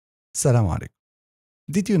Salam alaikum.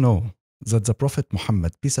 Did you know that the Prophet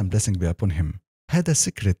Muhammad, peace and blessing be upon him, had a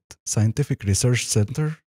secret scientific research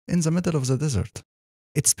center in the middle of the desert?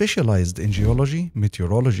 It specialized in geology,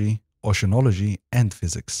 meteorology, oceanology, and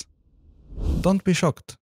physics. Don't be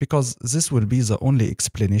shocked, because this will be the only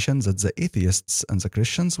explanation that the atheists and the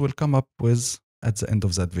Christians will come up with at the end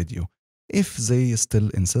of that video, if they still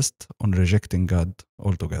insist on rejecting God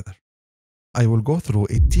altogether. I will go through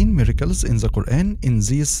 18 miracles in the Quran in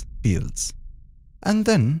these fields. And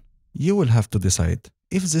then you will have to decide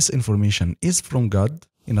if this information is from God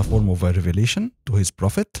in a form of a revelation to his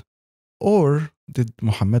prophet, or did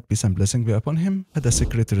Muhammad, peace and blessing be upon him, had a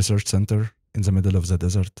secret research center in the middle of the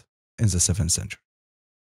desert in the 7th century.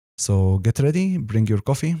 So get ready, bring your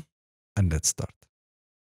coffee, and let's start.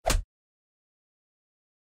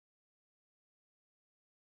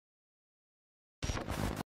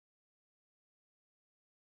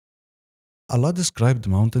 Allah described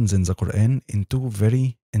mountains in the Quran in two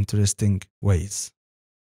very interesting ways.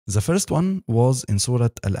 The first one was in Surah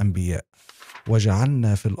Al-Anbiya.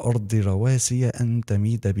 وَجَعَلْنَا فِي الْأَرْضِ رَوَاسِيَ أَن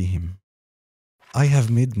تَمِيدَ بِهِمْ. I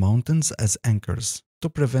have made mountains as anchors to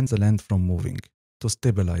prevent the land from moving, to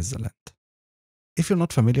stabilize the land. If you're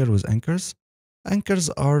not familiar with anchors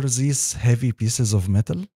are these heavy pieces of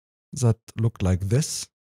metal that look like this.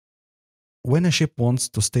 When a ship wants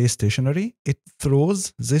to stay stationary, it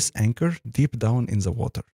throws this anchor deep down in the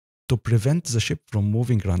water to prevent the ship from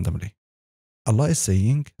moving randomly. Allah is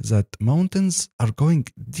saying that mountains are going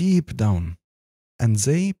deep down and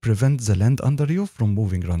they prevent the land under you from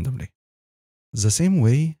moving randomly. The same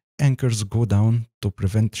way, anchors go down to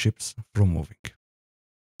prevent ships from moving.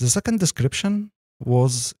 The second description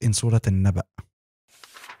was in Surah An-Naba.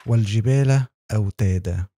 وَالْجِبَالَ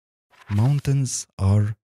أَوْتَادًا. Mountains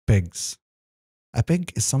are pegs. A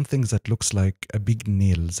peg is something that looks like a big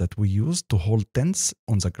nail that we use to hold tents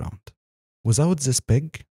on the ground. Without this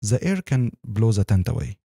peg, the air can blow the tent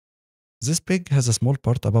away. This peg has a small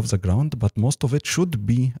part above the ground, but most of it should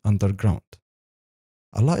be underground.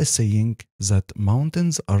 Allah is saying that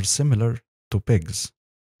mountains are similar to pegs.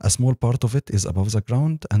 A small part of it is above the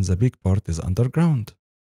ground and the big part is underground.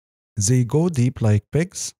 They go deep like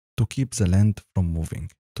pegs to keep the land from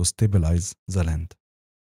moving, to stabilize the land.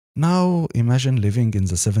 Now imagine living in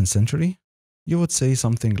the 7th century. You would say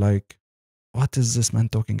something like, what is this man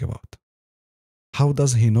talking about? How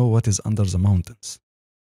does he know what is under the mountains?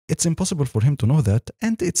 It's impossible for him to know that,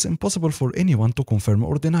 and it's impossible for anyone to confirm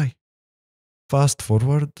or deny. Fast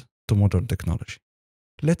forward to modern technology.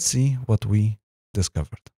 Let's see what we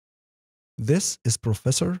discovered. This is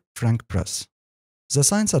Professor Frank Press, the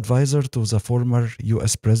science advisor to the former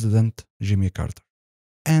US President Jimmy Carter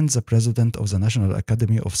and the president of the National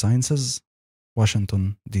Academy of Sciences,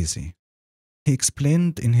 Washington, D.C. He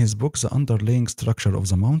explained in his book the underlying structure of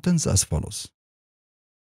the mountains as follows.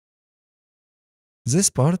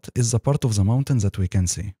 This part is the part of the mountain that we can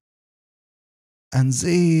see. And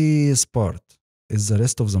this part is the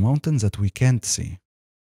rest of the mountain that we can't see.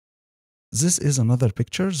 This is another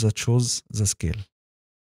picture that shows the scale.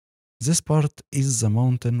 This part is the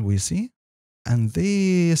mountain we see, and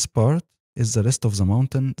this part is the rest of the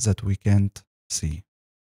mountain that we can't see.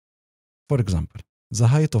 For example, the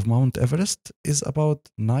height of Mount Everest is about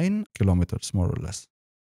 9 kilometers, more or less.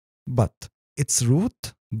 But its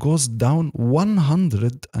route goes down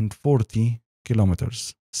 140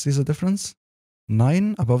 kilometers. See the difference?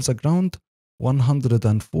 9 above the ground,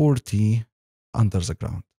 140 under the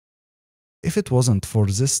ground. If it wasn't for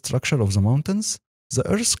this structure of the mountains, the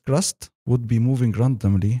Earth's crust would be moving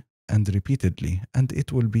randomly and repeatedly, and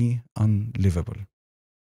it will be unlivable.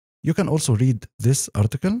 You can also read this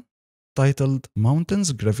article titled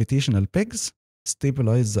Mountains' Gravitational Pegs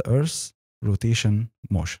Stabilize the Earth's Rotation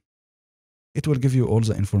Motion. It will give you all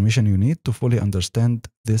the information you need to fully understand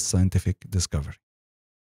this scientific discovery.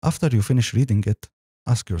 After you finish reading it,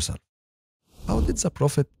 ask yourself, how did the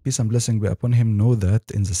Prophet, peace and blessing be upon him, know that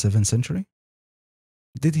in the 7th century?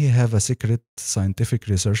 Did he have a secret scientific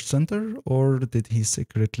research center, or did he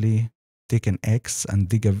secretly take an axe and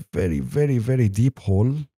dig a very, very, very deep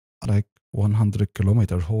hole, like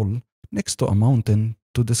 100-kilometer hole, next to a mountain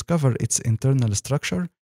to discover its internal structure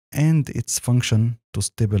and its function to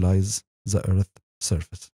stabilize the Earth's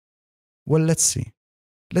surface? Well, let's see.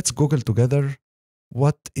 Let's Google together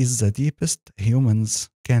what is the deepest humans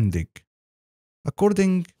can dig.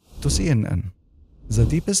 According to CNN, the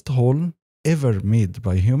deepest hole ever made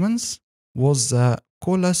by humans was the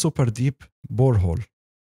Kola Super Deep borehole.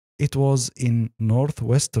 It was in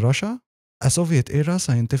northwest Russia, a Soviet-era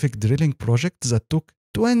scientific drilling project that took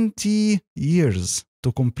 20 years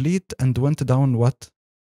to complete and went down what?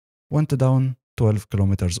 Went down 12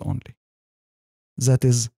 kilometers only. That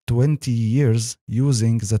is 20 years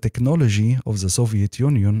using the technology of the Soviet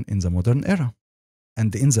Union in the modern era.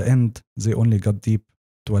 And in the end, they only got deep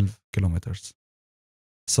 12 kilometers.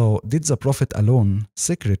 So did the Prophet alone,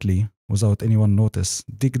 secretly, without anyone notice,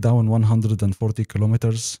 dig down 140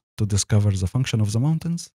 kilometers to discover the function of the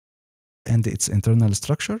mountains and its internal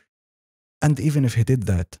structure? And even if he did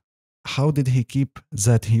that, how did he keep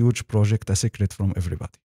that huge project a secret from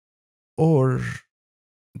everybody? Or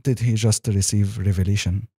did he just receive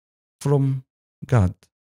revelation from God,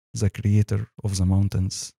 the creator of the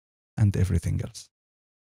mountains and everything else?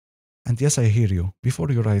 And yes, I hear you. Before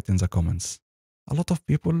you write in the comments, a lot of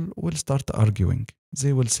people will start arguing.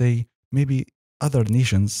 They will say maybe other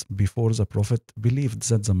nations before the Prophet believed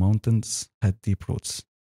that the mountains had deep roots.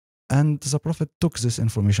 And the Prophet took this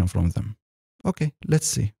information from them. Okay, let's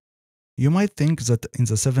see. You might think that in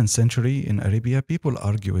the 7th century in Arabia, people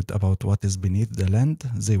argued about what is beneath the land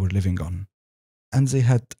they were living on. And they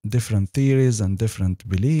had different theories and different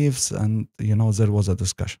beliefs, and there was a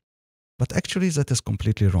discussion. But actually, that is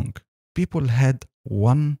completely wrong. People had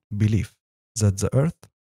one belief, that the earth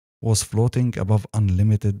was floating above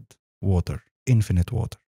unlimited water, infinite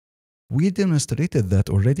water. We demonstrated that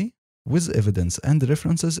already with evidence and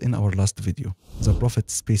references in our last video, the Prophet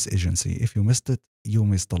Space Agency. If you missed it, you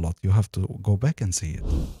missed a lot. You have to go back and see it.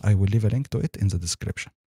 I will leave a link to it in the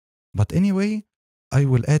description. But anyway, I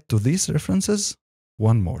will add to these references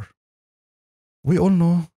one more. We all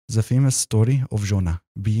know the famous story of Jonah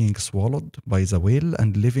being swallowed by the whale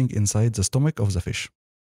and living inside the stomach of the fish.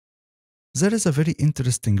 There is a very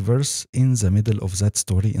interesting verse in the middle of that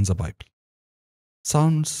story in the Bible.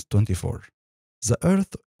 Psalms 24. The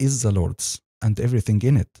earth is the Lord's and everything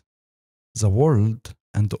in it, the world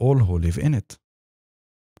and all who live in it.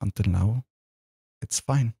 Until now, it's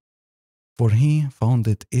fine. For he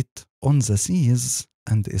founded it on the seas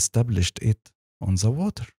and established it on the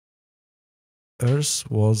water. Earth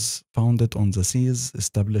was founded on the seas,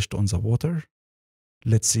 established on the water.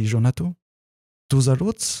 Let's see Jonah 2. To the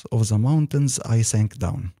roots of the mountains I sank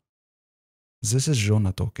down. This is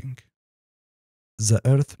Jonah talking. The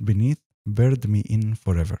earth beneath buried me in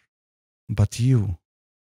forever. But you,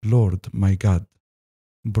 Lord my God,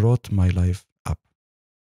 brought my life up.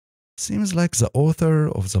 Seems like the author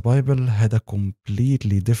of the Bible had a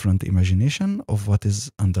completely different imagination of what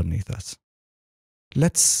is underneath us.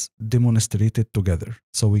 Let's demonstrate it together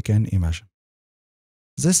so we can imagine.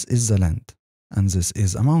 This is the land, and this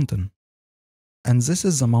is a mountain. And this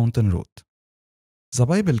is the mountain root. The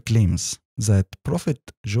Bible claims that Prophet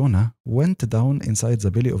Jonah went down inside the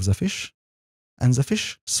belly of the fish, and the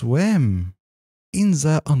fish swam in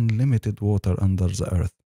the unlimited water under the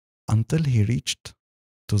earth until he reached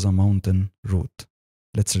to the mountain root.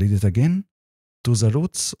 Let's read it again. To the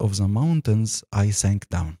roots of the mountains I sank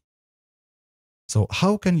down. So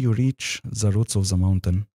how can you reach the roots of the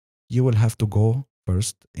mountain? You will have to go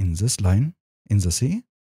first in this line, in the sea,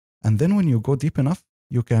 and then when you go deep enough,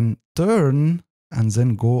 you can turn and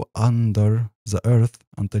then go under the earth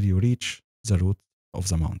until you reach the root of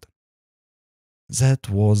the mountain. That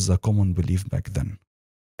was the common belief back then.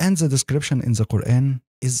 And the description in the Quran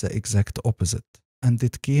is the exact opposite. And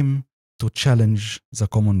it came to challenge the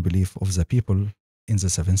common belief of the people in the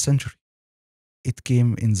 7th century. It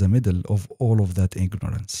came in the middle of all of that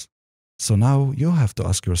ignorance. So now you have to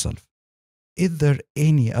ask yourself, is there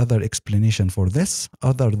any other explanation for this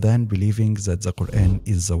other than believing that the Quran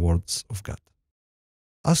is the words of God?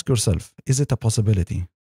 Ask yourself, is it a possibility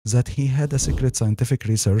that he had a secret scientific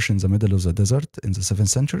research in the middle of the desert in the 7th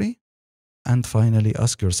century? And finally,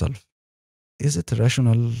 ask yourself, is it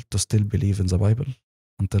rational to still believe in the Bible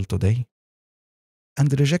until today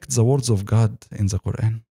and reject the words of God in the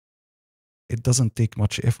Quran? It doesn't take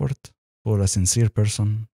much effort for a sincere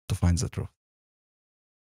person to find the truth.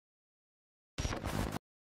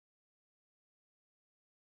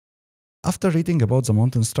 After reading about the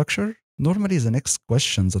mountain structure, normally the next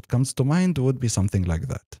question that comes to mind would be something like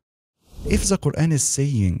that. If the Quran is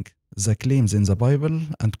saying the claims in the Bible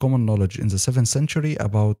and common knowledge in the 7th century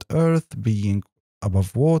about earth being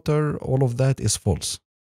above water, all of that is false.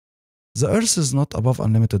 The earth is not above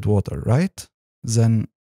unlimited water, right? Then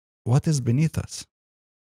what is beneath us?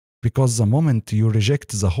 Because the moment you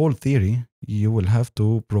reject the whole theory, you will have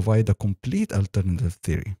to provide a complete alternative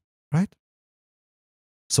theory, right?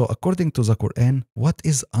 So according to the Quran, what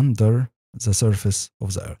is under the surface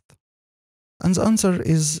of the earth? And the answer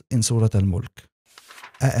is in Surah Al-Mulk.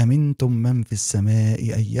 أَأَمِنْتُم مَّن فِي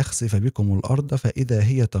السَّمَاءِ أَن يَخْسِفَ بِكُمُ الْأَرْضَ فَإِذَا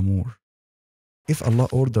هِيَ تَمُورُ. If Allah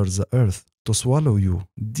orders the earth to swallow you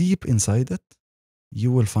deep inside it,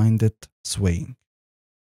 you will find it swaying.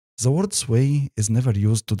 The word sway is never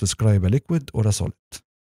used to describe a liquid or a solid.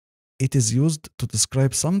 It is used to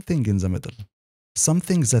describe something in the middle,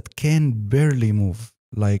 something that can barely move,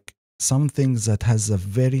 like something that has a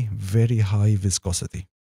very, very high viscosity.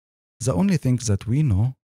 The only thing that we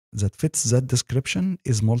know that fits that description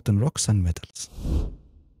is molten rocks and metals.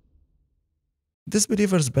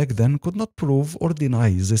 Disbelievers back then could not prove or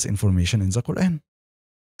deny this information in the Quran,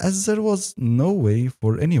 as there was no way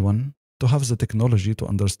for anyone to have the technology to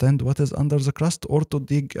understand what is under the crust or to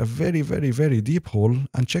dig a very, very, very deep hole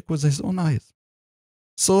and check with his own eyes.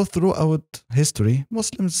 So throughout history,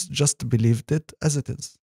 Muslims just believed it as it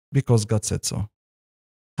is, because God said so.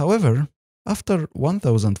 However, after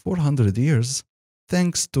 1,400 years,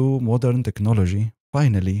 thanks to modern technology,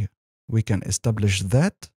 finally, we can establish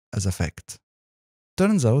that as a fact.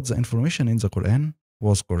 Turns out the information in the Quran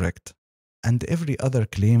was correct, and every other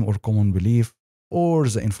claim or common belief or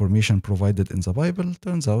the information provided in the Bible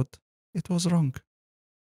turns out it was wrong.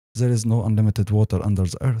 There is no unlimited water under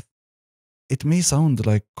the earth. It may sound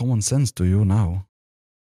like common sense to you now,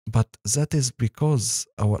 but that is because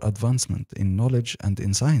our advancement in knowledge and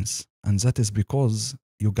in science, and that is because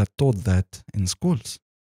you got taught that in schools.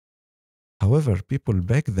 However, people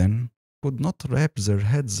back then could not wrap their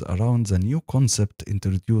heads around the new concept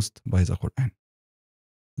introduced by the Quran.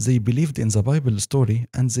 They believed in the Bible story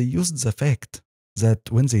and they used the fact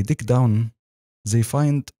that when they dig down, they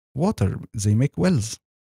find water, they make wells.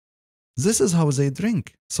 This is how they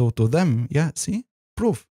drink. So to them, yeah, see,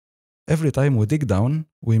 proof. Every time we dig down,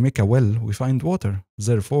 we make a well, we find water.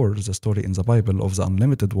 Therefore, the story in the Bible of the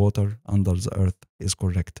unlimited water under the earth is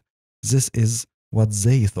correct. This is what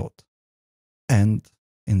they thought. And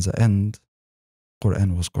in the end,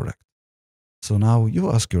 Quran was correct. So now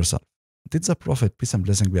you ask yourself, did the Prophet, peace and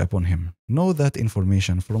blessing be upon him, know that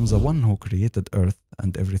information from the one who created earth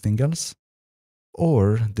and everything else?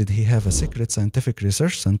 Or did he have a secret scientific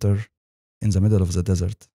research center in the middle of the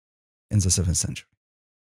desert in the 7th century?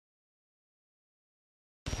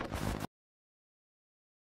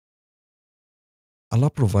 Allah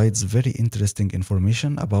provides very interesting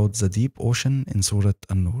information about the deep ocean in Surah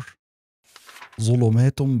An-Nur.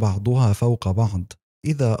 ظلمات بعضها فوق بعض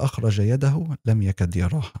إذا أخرج يده لم يكد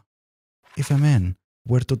يراها. If a man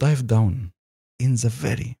were to dive down in the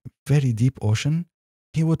very, very deep ocean,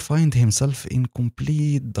 he would find himself in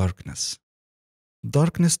complete darkness.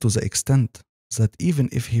 Darkness to the extent that even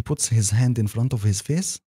if he puts his hand in front of his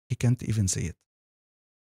face, he can't even see it.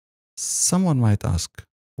 Someone might ask,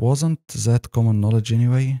 wasn't that common knowledge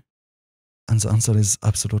anyway? And the answer is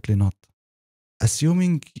absolutely not.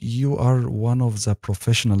 Assuming you are one of the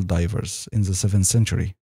professional divers in the 7th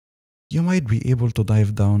century, you might be able to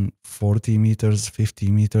dive down 40 meters,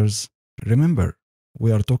 50 meters. Remember,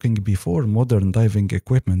 we are talking before modern diving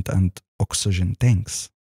equipment and oxygen tanks.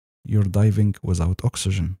 You're diving without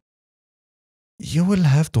oxygen. You will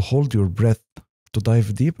have to hold your breath to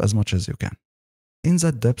dive deep as much as you can. In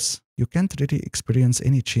that depths, you can't really experience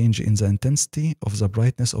any change in the intensity of the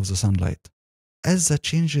brightness of the sunlight, as the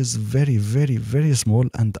change is very, very, very small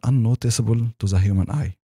and unnoticeable to the human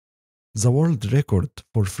eye. The world record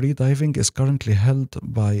for free diving is currently held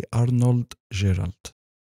by Arnold Gerald,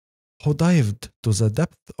 who dived to the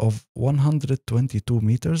depth of 122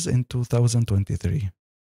 meters in 2023.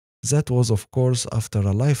 That was, of course, after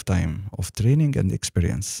a lifetime of training and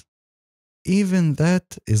experience. Even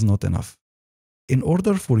that is not enough. In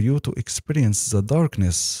order for you to experience the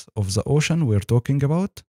darkness of the ocean we're talking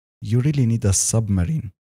about, you really need a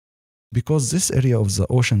submarine. Because this area of the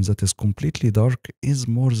ocean that is completely dark is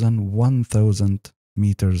more than 1,000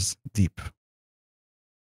 meters deep.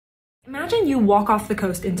 Imagine you walk off the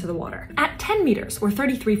coast into the water. At 10 meters or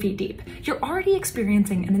 33 feet deep, you're already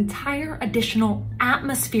experiencing an entire additional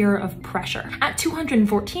atmosphere of pressure. At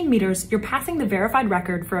 214 meters, you're passing the verified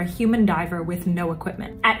record for a human diver with no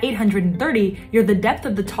equipment. At 830, you're the depth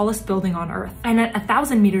of the tallest building on Earth. And at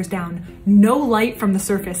 1,000 meters down, no light from the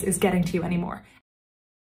surface is getting to you anymore.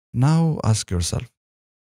 Now ask yourself,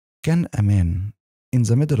 can a man in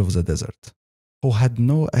the middle of the desert, who had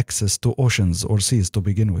no access to oceans or seas to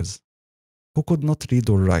begin with, who could not read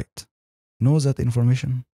or write, know that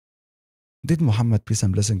information? Did Muhammad, peace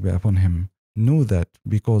and blessing be upon him, know that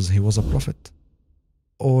because he was a prophet,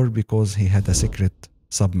 or because he had a secret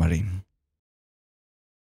submarine?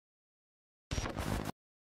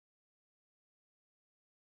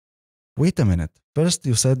 Wait a minute. First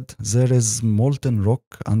you said there is molten rock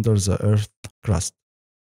under the earth crust.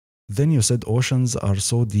 Then you said oceans are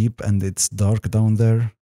so deep and it's dark down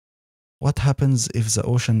there. What happens if the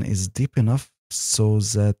ocean is deep enough so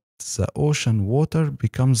that the ocean water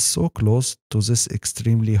becomes so close to this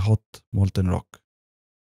extremely hot molten rock?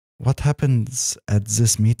 What happens at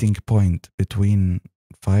this meeting point between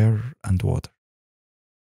fire and water?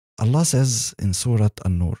 Allah says in Surah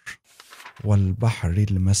An-Nur, وَالْبَحْرِ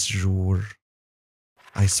الْمَسْجُورِ,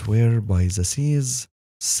 I swear by the seas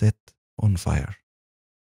set on fire.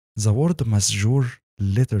 The word masjur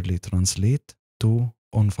literally translates to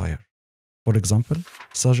on fire. For example,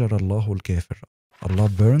 سَجَرَ اللَّهُ الْكَافِرَ, Allah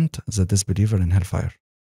burnt the disbeliever in hellfire.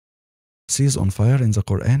 Seas on fire in the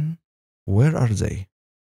Quran, where are they?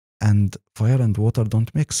 And fire and water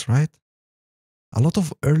don't mix, right? A lot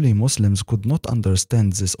of early Muslims could not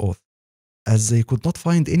understand this oath, as they could not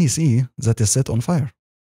find any sea that is set on fire.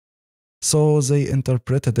 So they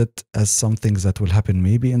interpreted it as something that will happen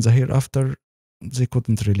maybe in the hereafter. They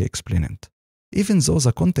couldn't really explain it, even though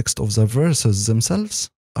the context of the verses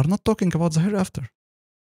themselves are not talking about the hereafter.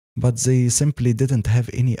 But they simply didn't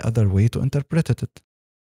have any other way to interpret it,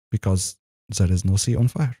 because there is no sea on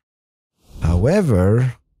fire.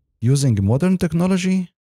 However, using modern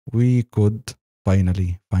technology, we could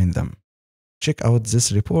finally find them. Check out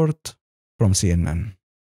this report from CNN.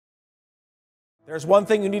 There's one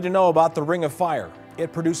thing you need to know about the Ring of Fire.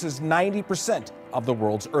 It produces 90% of the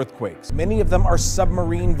world's earthquakes. Many of them are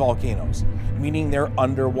submarine volcanoes, meaning they're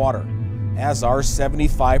underwater, as are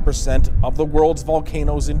 75% of the world's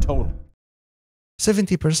volcanoes in total.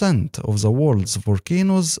 70% of the world's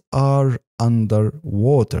volcanoes are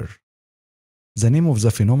underwater. The name of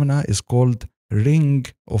the phenomena is called Ring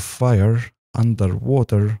of Fire,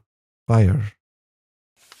 underwater fire.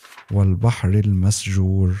 وَالْبَحْرِ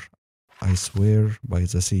الْمَسْجُورِ, I swear by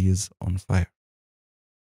the seas on fire.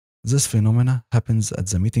 This phenomena happens at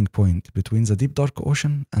the meeting point between the deep dark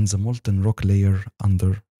ocean and the molten rock layer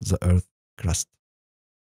under the earth crust.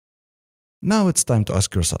 Now it's time to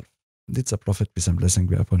ask yourself, did the Prophet, peace and blessing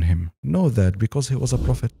be upon him, know that because he was a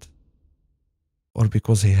prophet, or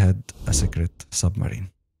because he had a secret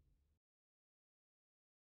submarine?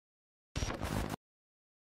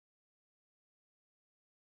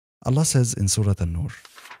 Allah says in Surah An-Nur,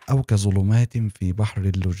 أو كظلمات في بحر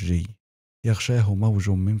اللجي يغشاه موج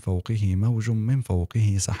من فوقه موج من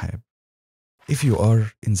فوقه سحاب. If you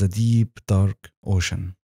are in the deep dark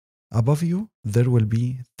ocean, above you there will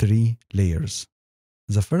be 3 layers.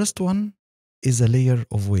 The first one is a layer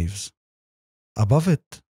of waves. Above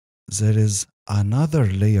it there is another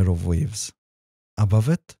layer of waves. Above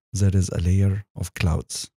it there is a layer of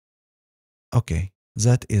clouds. Okay,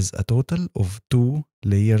 that is a total of 2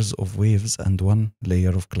 layers of waves and 1 layer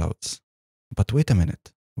of clouds. But wait a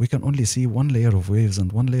minute, we can only see 1 layer of waves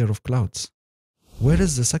and 1 layer of clouds. Where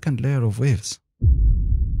is the second layer of waves?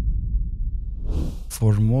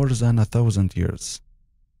 For more than 1,000 years,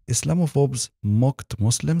 Islamophobes mocked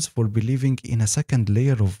Muslims for believing in a second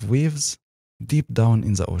layer of waves deep down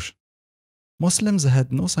in the ocean. Muslims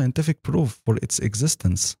had no scientific proof for its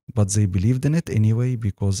existence, but they believed in it anyway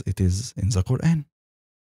because it is in the Quran.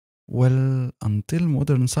 Well, until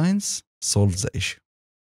modern science solves the issue.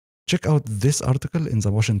 Check out this article in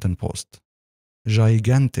the Washington Post.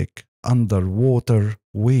 Gigantic underwater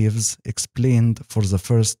waves explained for the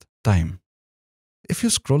first time. If you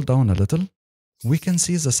scroll down a little, we can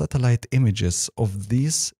see the satellite images of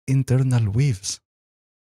these internal waves.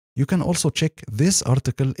 You can also check this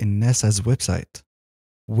article in NASA's website,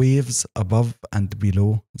 Waves Above and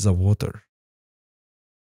Below the Water.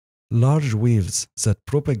 Large waves that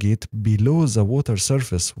propagate below the water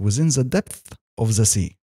surface within the depth of the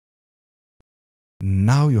sea.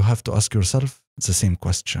 Now you have to ask yourself the same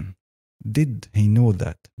question. Did he know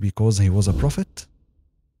that because he was a prophet?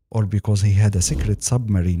 Or because he had a secret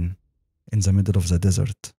submarine in the middle of the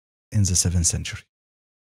desert in the 7th century?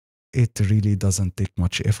 It really doesn't take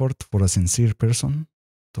much effort for a sincere person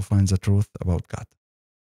to find the truth about God.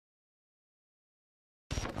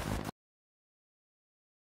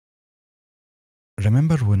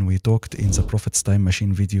 Remember when we talked in the Prophet's Time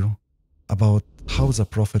Machine video about how the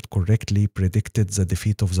Prophet correctly predicted the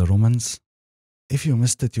defeat of the Romans? If you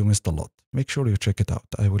missed it, you missed a lot. Make sure you check it out.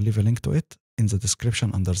 I will leave a link to it in the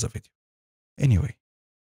description under the video. Anyway,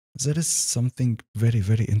 there is something very,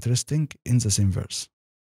 very interesting in the same verse.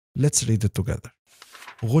 Let's read it together.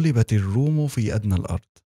 غُلِبَتِ الرُّومُ فِي أَدْنَى الْأَرْضِ.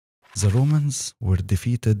 The Romans were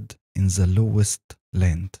defeated in the lowest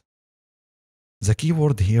land. The key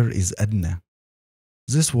word here is أدنى.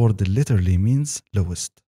 This word literally means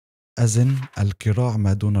lowest, as in الكراع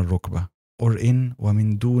ما دون الركبة, or in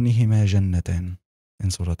ومن دونهما جنتان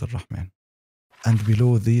in Surah Al-Rahman. And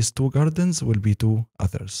below these 2 gardens will be 2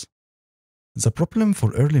 others. The problem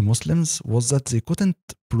for early Muslims was that they couldn't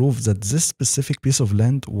prove that this specific piece of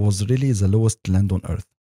land was really the lowest land on earth.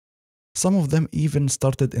 Some of them even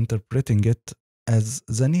started interpreting it as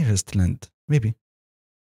the nearest land, maybe.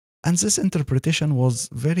 And this interpretation was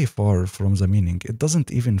very far from the meaning. It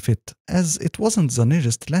doesn't even fit, as it wasn't the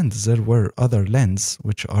nearest land. There were other lands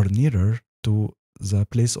which are nearer to the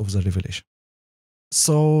place of the revelation.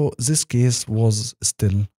 So this case was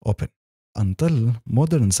still open until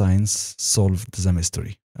modern science solved the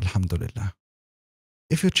mystery. Alhamdulillah.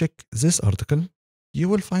 If you check this article, you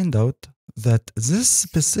will find out that this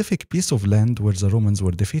specific piece of land where the Romans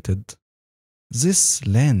were defeated, this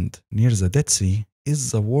land near the Dead Sea,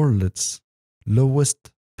 is the world's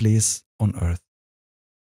lowest place on earth,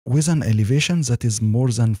 with an elevation that is more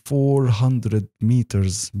than 400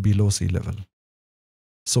 meters below sea level.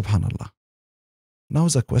 Subhanallah. Now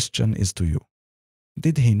the question is to you.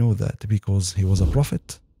 Did he know that because he was a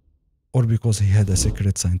prophet, or because he had a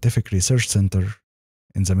secret scientific research center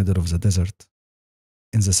in the middle of the desert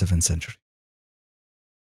in the 7th century?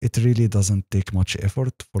 It really doesn't take much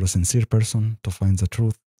effort for a sincere person to find the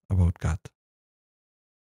truth about God.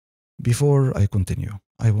 Before I continue,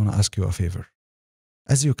 I want to ask you a favor.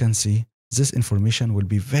 As you can see, this information will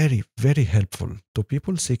be very, very helpful to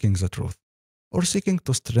people seeking the truth or seeking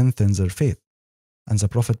to strengthen their faith. And the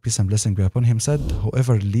Prophet, peace and blessing be upon him, said,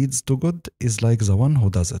 whoever leads to good is like the one who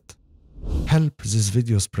does it. Help this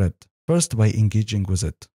video spread, first by engaging with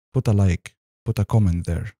it. Put a like, put a comment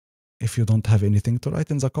there. If you don't have anything to write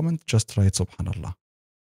in the comment, just write Subhanallah.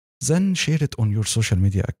 Then share it on your social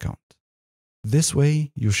media account. This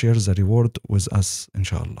way, you share the reward with us,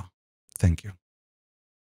 inshallah. Thank you.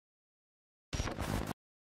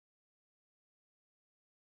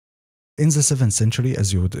 In the 7th century,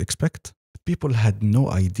 as you would expect, people had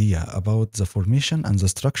no idea about the formation and the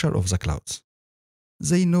structure of the clouds.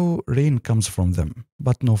 They knew rain comes from them,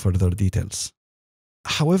 but no further details.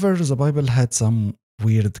 However, the Bible had some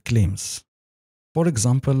weird claims. For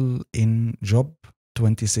example, in Job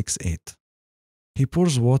 26:8, he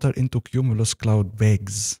pours water into cumulus cloud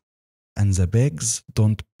bags, and the bags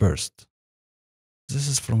don't burst. This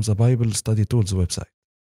is from the Bible Study Tools website.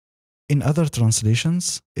 In other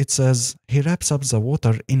translations, it says he wraps up the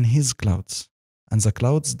water in his clouds, and the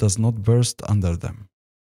clouds does not burst under them.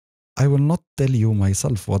 I will not tell you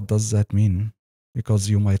myself what does that mean, because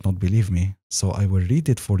you might not believe me, so I will read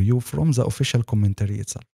it for you from the official commentary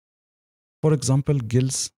itself. For example,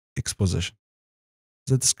 Gill's exposition.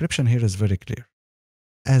 The description here is very clear.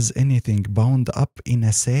 As anything bound up in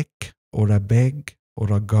a sack or a bag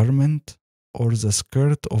or a garment or the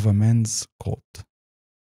skirt of a man's coat.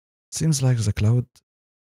 Seems like the cloud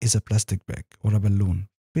is a plastic bag or a balloon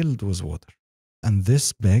filled with water, and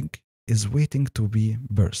this bag is waiting to be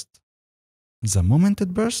burst. The moment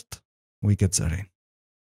it bursts, we get the rain.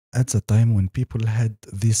 At the time when people had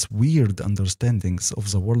these weird understandings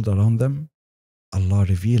of the world around them, Allah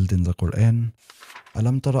revealed in the Quran,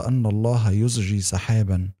 أَلَمْ تَرَ أَنَّ اللَّهَ يُزْجِي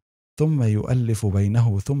سَحَابًا ثُمَّ يُؤَلِّفُ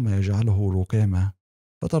بَيْنَهُ ثُمَّ يَجْعَلُهُ رُكَامًا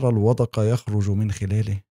فَتَرَى الْوَدْقَ يَخْرُجُ مِنْ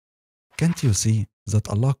خِلَالِهِ. Can't you see that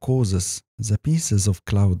Allah causes the pieces of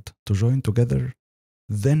cloud to join together?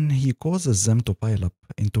 Then He causes them to pile up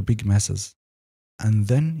into big masses. And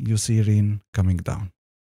then you see rain coming down.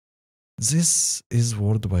 This is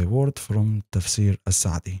word by word from Tafsir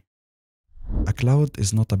as-Sa'di. A cloud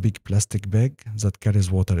is not a big plastic bag that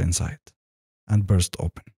carries water inside and bursts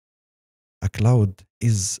open. A cloud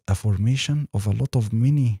is a formation of a lot of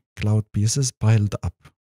mini cloud pieces piled up.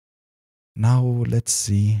 Now let's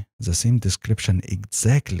see the same description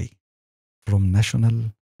exactly from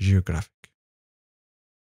National Geographic,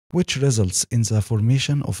 which results in the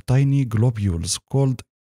formation of tiny globules called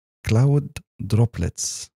cloud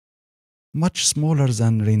droplets, much smaller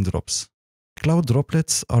than raindrops. Cloud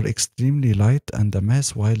droplets are extremely light and a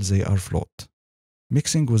mass while they are float,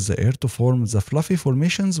 mixing with the air to form the fluffy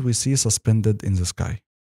formations we see suspended in the sky.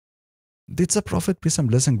 Did the Prophet, peace and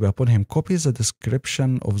blessing be upon him, copy the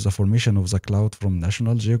description of the formation of the cloud from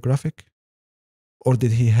National Geographic? Or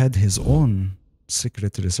did he had his own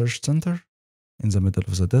secret research center in the middle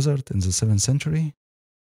of the desert in the 7th century?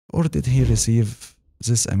 Or did he receive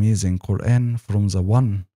this amazing Quran from the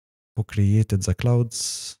one who created the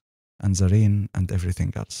clouds and the rain and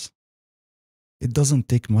everything else? It doesn't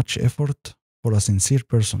take much effort for a sincere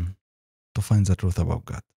person to find the truth about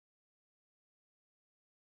God.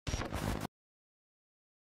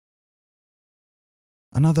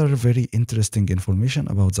 Another very interesting information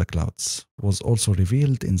about the clouds was also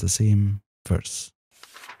revealed in the same verse.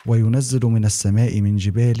 وَيُنَزِّلُ مِنَ السَّمَاءِ مِنْ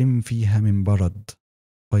جِبَالٍ فِيهَا مِنْ بَرَدٍ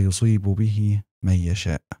فَيُصِيبُ بِهِ مَنْ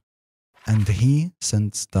يَشَاءُ. And he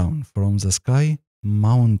sends down from the sky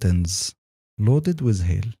mountains loaded with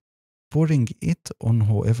hail, pouring it on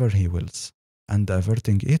whoever he wills, and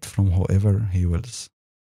averting it from whoever he wills.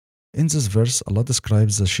 In this verse, Allah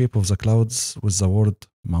describes the shape of the clouds with the word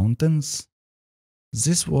mountains.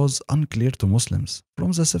 This was unclear to Muslims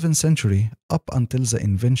from the 7th century up until the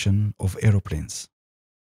invention of aeroplanes.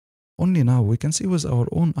 Only now we can see with our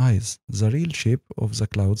own eyes the real shape of the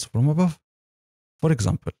clouds from above. For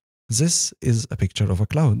example, this is a picture of a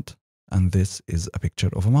cloud, and this is a picture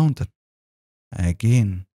of a mountain.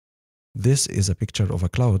 Again, this is a picture of a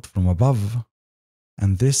cloud from above,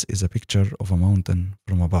 and this is a picture of a mountain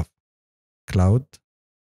from above. Cloud,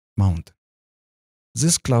 mountain.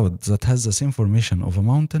 This cloud that has the same formation of a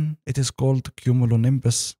mountain, it is called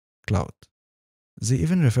cumulonimbus cloud. They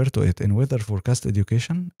even refer to it in weather forecast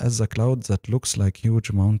education as a cloud that looks like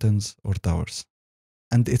huge mountains or towers.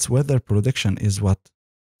 And its weather prediction is what?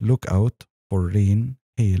 Look out for rain,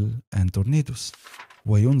 hail, and tornadoes.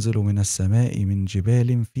 وينزل من السماء من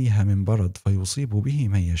جبال فيها من برد فيصيب به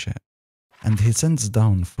من يشاء. And he sends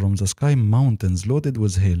down from the sky mountains loaded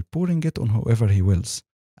with hail, pouring it on whoever he wills,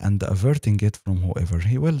 and averting it from whoever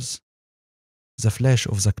he wills. The flash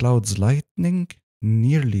of the cloud's lightning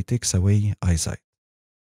nearly takes away eyesight.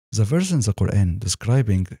 The verse in the Quran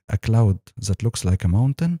describing a cloud that looks like a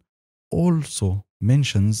mountain also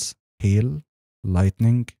mentions hail,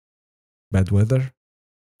 lightning, bad weather,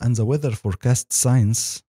 and the weather forecast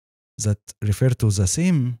signs that refer to the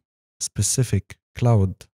same specific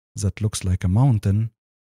cloud that looks like a mountain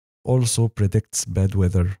also predicts bad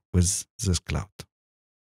weather with this cloud.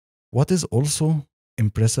 What is also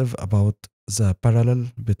impressive about the parallel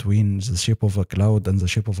between the shape of a cloud and the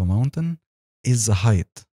shape of a mountain is the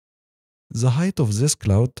height. The height of this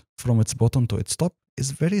cloud from its bottom to its top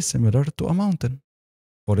is very similar to a mountain.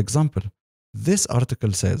 For example, this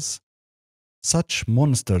article says, such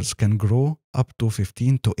monsters can grow up to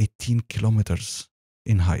 15 to 18 kilometers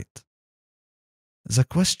in height. The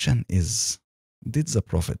question is, did the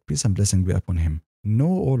Prophet, peace and blessing be upon him, know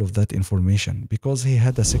all of that information because he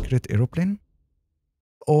had a secret aeroplane?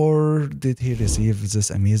 Or did he receive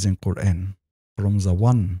this amazing Quran from the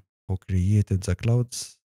one who created the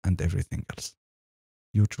clouds and everything else?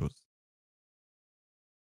 You choose.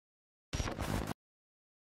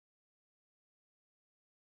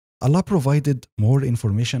 Allah provided more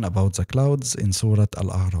information about the clouds in Surah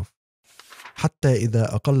Al-A'raf. حتى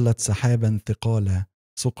إذا أقلت سحابا ثقالا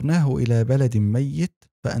سقناه إلى بلد ميت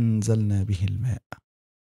فأنزلنا به الماء.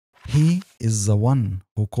 He is the one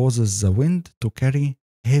who causes the wind to carry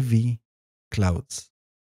heavy clouds.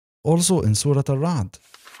 Also in Surah Al-Ra'd,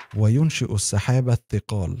 وينشئ السحاب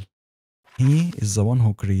الثقال. He is the one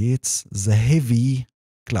who creates the heavy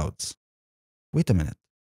clouds. Wait a minute.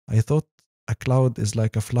 I thought a cloud is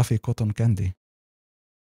like a fluffy cotton candy.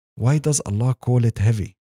 Why does Allah call it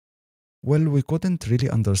heavy? Well, we couldn't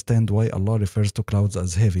really understand why Allah refers to clouds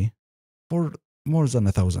as heavy for more than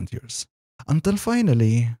 1,000 years. Until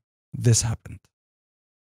finally, this happened.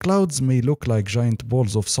 Clouds may look like giant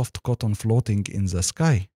balls of soft cotton floating in the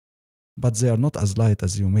sky, but they are not as light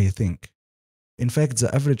as you may think. In fact,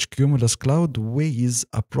 the average cumulus cloud weighs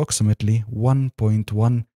approximately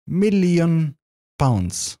 1.1 million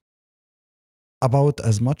pounds, about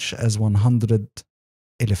as much as 100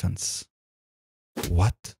 elephants.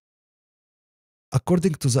 What?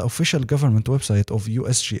 According to the official government website of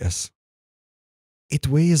USGS, it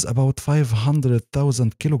weighs about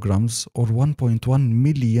 500,000 kilograms or 1.1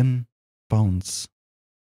 million pounds.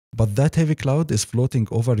 But that heavy cloud is floating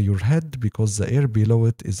over your head because the air below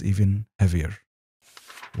it is even heavier.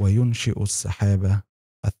 وَيُنْشِئُ السَّحَابَ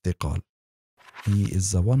الثِّقَالَ. He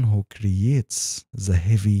is the one who creates the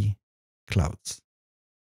heavy clouds.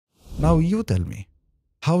 Now you tell me,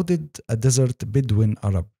 how did a desert Bedouin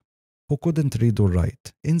Arab who couldn't read or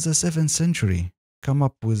write in the 7th century come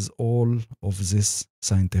up with all of this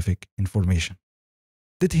scientific information?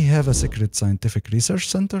 Did he have a secret scientific research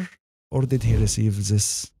center, or did he receive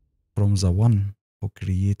this from the one who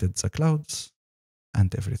created the clouds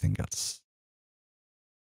and everything else?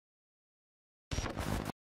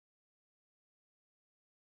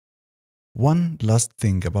 One last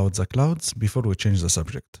thing about the clouds before we change the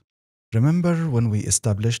subject. Remember when we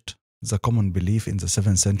established the common belief in the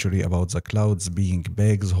 7th century about the clouds being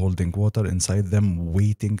bags holding water inside them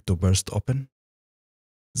waiting to burst open?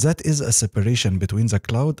 That is a separation between the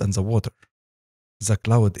cloud and the water. The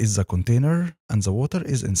cloud is the container and the water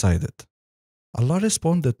is inside it. Allah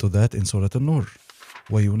responded to that in Surah An-Nur.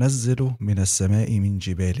 وَيُنَزِّلُ مِنَ السَّمَاءِ مِنْ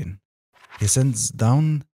جِبَالٍ. He sends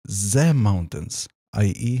down the mountains,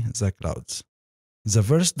 i.e. the clouds. The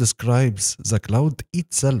verse describes the cloud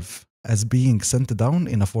itself as being sent down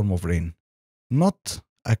in a form of rain, not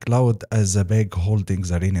a cloud as a bag holding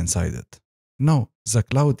the rain inside it. No, the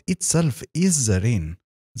cloud itself is the rain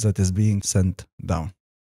that is being sent down.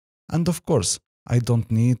 And of course, I don't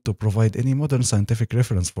need to provide any modern scientific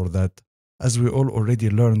reference for that, as we all already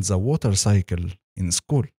learned the water cycle in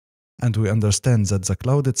school, and we understand that the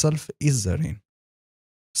cloud itself is the rain.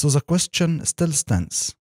 So the question still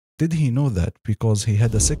stands. Did he know that because he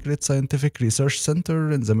had a secret scientific research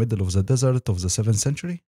center in the middle of the desert of the 7th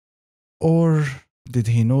century? Or did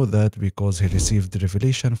he know that because he received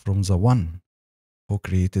revelation from the one who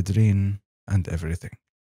created rain and everything?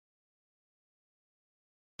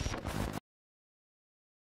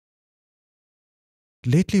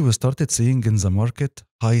 Lately, we started seeing in the market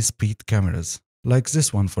high-speed cameras, like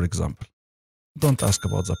this one, for example. Don't ask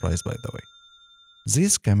about the price, by the way.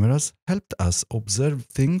 These cameras helped us observe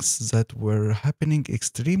things that were happening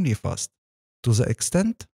extremely fast, to the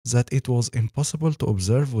extent that it was impossible to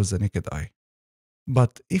observe with the naked eye.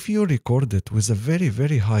 But if you record it with a very,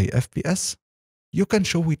 very high FPS, you can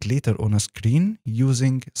show it later on a screen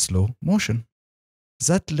using slow motion.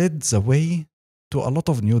 That led the way to a lot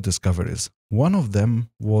of new discoveries. One of them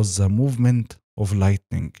was the movement of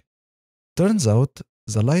lightning. Turns out,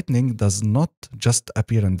 the lightning does not just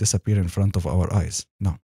appear and disappear in front of our eyes.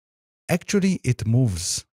 No. Actually, it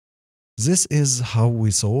moves. This is how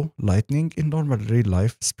we saw lightning in normal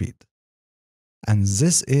real-life speed. And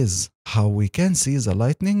this is how we can see the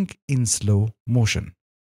lightning in slow motion.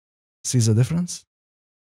 See the difference?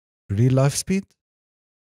 Real-life speed,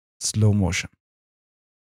 slow motion.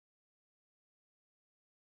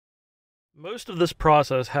 Most of this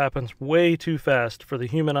process happens way too fast for the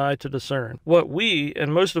human eye to discern. What we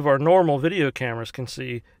and most of our normal video cameras can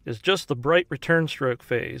see is just the bright return stroke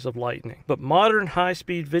phase of lightning. But modern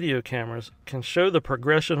high-speed video cameras can show the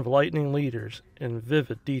progression of lightning leaders in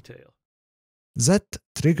vivid detail. That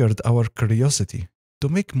triggered our curiosity to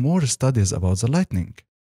make more studies about the lightning.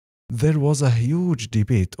 There was a huge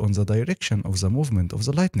debate on the direction of the movement of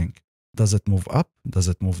the lightning. Does it move up? Does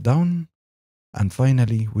it move down? And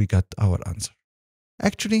finally, we got our answer.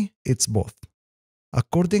 Actually, it's both.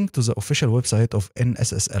 According to the official website of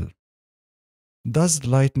NSSL, does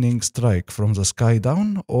lightning strike from the sky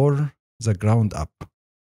down or the ground up?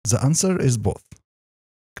 The answer is both.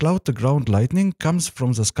 Cloud-to-ground lightning comes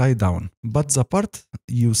from the sky down, but the part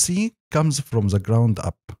you see comes from the ground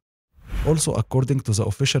up. Also, according to the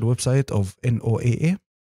official website of NOAA,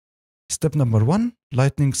 step number 1,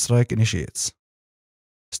 lightning strike initiates.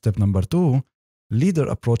 Step number 2, leader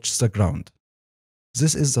approaches the ground.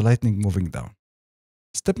 This is the lightning moving down.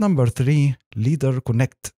 Step number 3, leader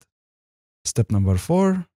connected. Step number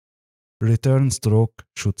 4, return stroke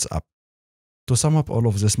shoots up. To sum up all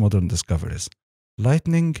of these modern discoveries,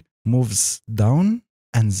 lightning moves down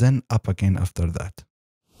and then up again after that.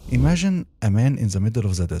 Imagine a man in the middle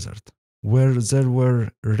of the desert, where there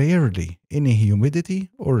were rarely any humidity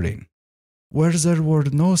or rain, where there were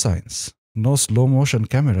no signs, no slow motion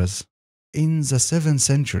cameras, in the 7th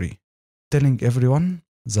century, telling everyone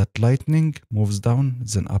that lightning moves down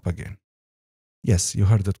then up again. Yes, you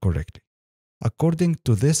heard it correctly. According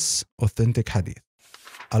to this authentic hadith,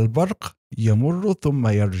 البرق يمر ثم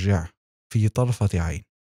يرجع في طرفة عين.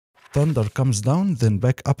 Thunder comes down then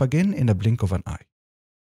back up again in a blink of an eye.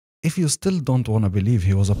 If you still don't want to believe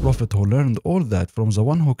he was a prophet who learned all that from the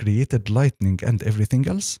one who created lightning and everything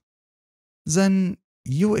else, then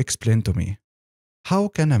you explain to me, how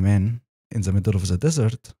can a man in the middle of the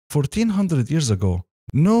desert 1400 years ago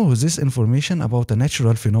know this information about a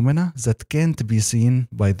natural phenomena that can't be seen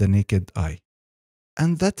by the naked eye?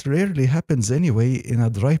 And that rarely happens anyway in a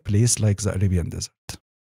dry place like the Arabian desert.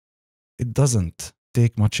 It doesn't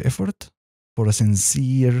take much effort for a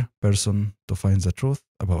sincere person to find the truth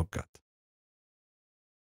about God.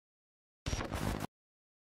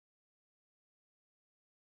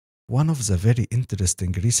 One of the very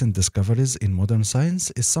interesting recent discoveries in modern science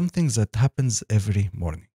is something that happens every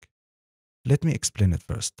morning. Let me explain it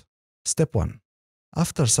first. Step 1.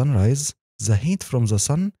 After sunrise, the heat from the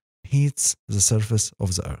sun heats the surface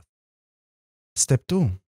of the earth. Step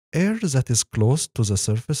 2. Air that is close to the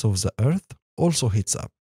surface of the earth also heats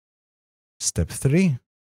up. Step 3.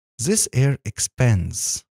 This air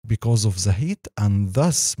expands because of the heat and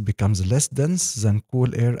thus becomes less dense than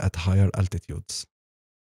cool air at higher altitudes.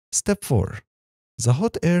 Step 4. The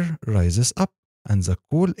hot air rises up and the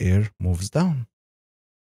cool air moves down.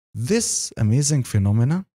 This amazing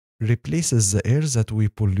phenomena replaces the air that we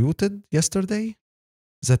polluted yesterday,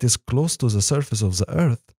 that is close to the surface of the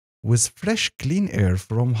earth, with fresh, clean air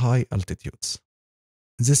from high altitudes.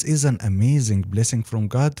 This is an amazing blessing from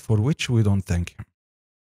God for which we don't thank Him.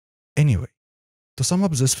 Anyway, to sum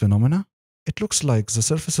up this phenomena, it looks like the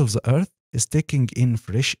surface of the earth is taking in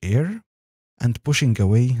fresh air and pushing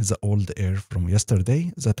away the old air from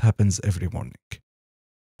yesterday that happens every morning.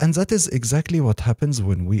 And that is exactly what happens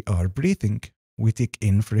when we are breathing. We take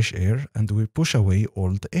in fresh air and we push away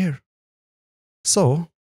old air. So,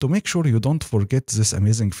 to make sure you don't forget this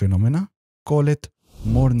amazing phenomena, call it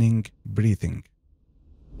morning breathing.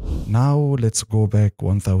 Now let's go back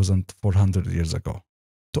 1,400 years ago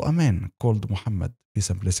to a man called Muhammad, peace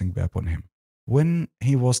and blessing be upon him, when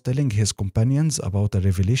he was telling his companions about a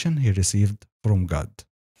revelation he received from God.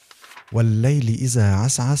 وَاللَّيْلِ إِذَا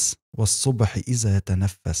عَسْعَسْ وَالصُّبْحِ إِذَا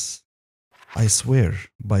تَنَفَّسْ. I swear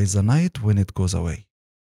by the night when it goes away,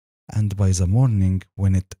 and by the morning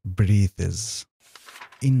when it breathes.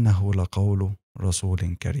 إِنَّهُ لَقَوْلُ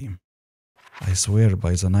رَسُولٍ كَرِيمٍ. I swear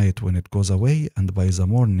by the night when it goes away and by the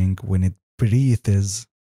morning when it breathes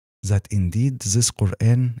that indeed this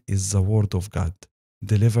Quran is the word of God,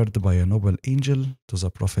 delivered by a noble angel to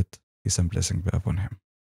the Prophet, peace and blessing be upon him.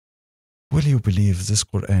 Will you believe this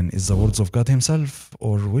Quran is the words of God himself,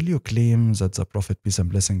 or will you claim that the Prophet, peace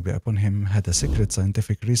and blessing be upon him, had a secret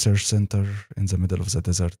scientific research center in the middle of the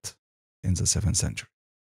desert in the 7th century?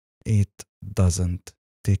 It doesn't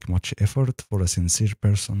take much effort for a sincere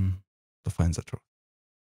person to find the truth.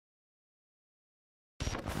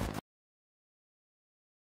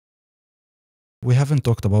 We haven't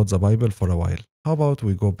talked about the Bible for a while. How about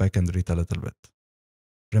we go back and read a little bit?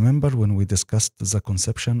 Remember when we discussed the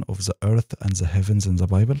conception of the earth and the heavens in the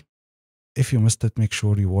Bible? If you missed it, make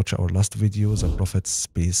sure you watch our last video, The Prophet's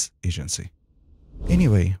Space Agency.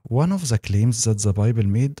 Anyway, one of the claims that the Bible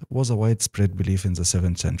made was a widespread belief in the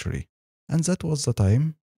 7th century, and that was the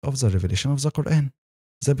time of the revelation of the Quran.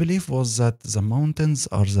 The belief was that the mountains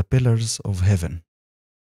are the pillars of heaven.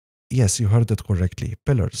 Yes, you heard it correctly.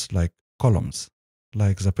 Pillars, like columns,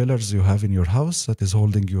 like the pillars you have in your house that is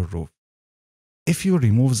holding your roof. If you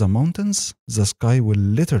remove the mountains, the sky will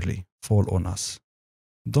literally fall on us.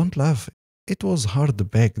 Don't laugh. It was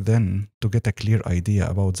hard back then to get a clear idea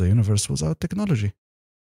about the universe without technology.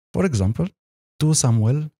 For example, 2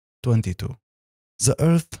 Samuel 22. The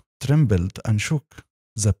earth trembled and shook.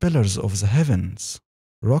 The pillars of the heavens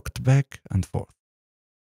rocked back and forth.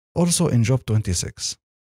 Also in Job 26,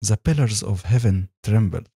 the pillars of heaven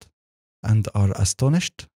trembled and are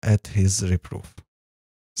astonished at his reproof.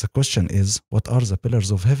 The question is, what are the pillars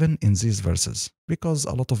of heaven in these verses? Because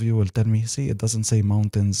a lot of you will tell me, see, it doesn't say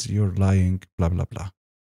mountains, you're lying, blah, blah, blah.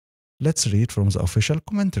 Let's read from the official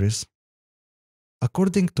commentaries.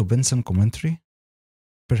 According to Benson commentary,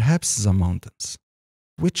 perhaps the mountains,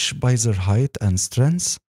 which by their height and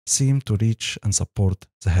strength seem to reach and support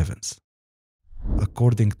the heavens.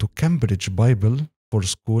 According to Cambridge Bible for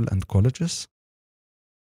school and colleges,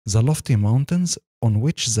 the lofty mountains on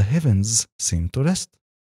which the heavens seem to rest.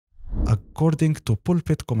 According to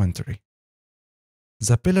Pulpit commentary,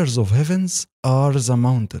 the pillars of heavens are the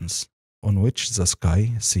mountains on which the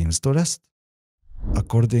sky seems to rest.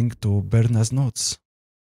 According to Berna's notes,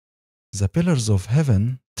 the pillars of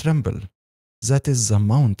heaven tremble. That is the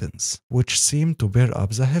mountains which seem to bear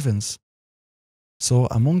up the heavens. So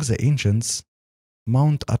among the ancients,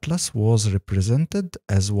 Mount Atlas was represented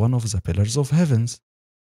as one of the pillars of heavens.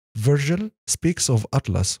 Virgil speaks of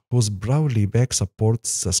Atlas, whose browy back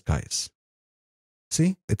supports the skies.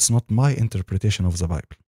 See, it's not my interpretation of the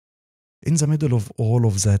Bible. In the middle of all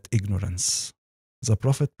of that ignorance, the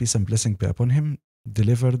Prophet, peace and blessing be upon him,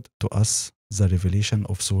 delivered to us the revelation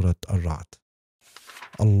of Surah Ar-Ra'd.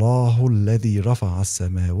 الله الذي رفع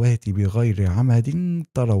السماوات بغير عمد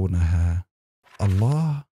ترونها.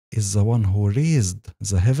 Allah is the one who raised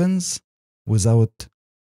the heavens without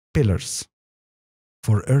pillars.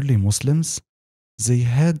 For early Muslims, they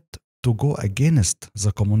had to go against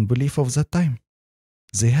the common belief of that time.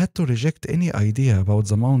 They had to reject any idea about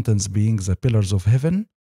the mountains being the pillars of heaven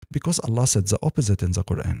because Allah said the opposite in the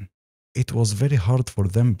Quran. It was very hard for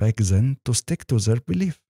them back then to stick to their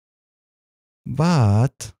belief.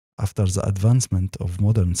 But after the advancement of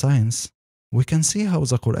modern science, we can see how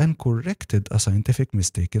the Quran corrected a scientific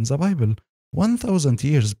mistake in the Bible 1,000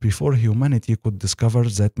 years before humanity could discover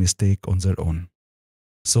that mistake on their own.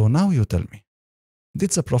 So now you tell me,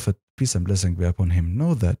 did the Prophet, peace and blessing be upon him,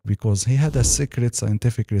 know that because he had a secret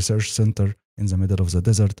scientific research center in the middle of the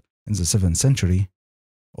desert in the 7th century?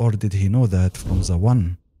 Or did he know that from the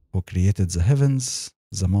one who created the heavens,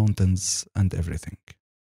 the mountains, and everything?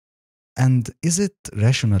 And is it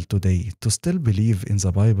rational today to still believe in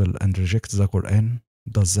the Bible and reject the Quran?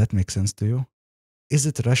 Does that make sense to you? Is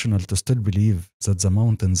it rational to still believe that the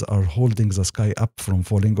mountains are holding the sky up from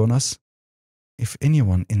falling on us? If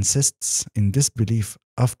anyone insists in this belief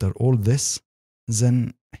after all this,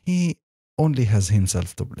 then he only has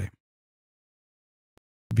himself to blame.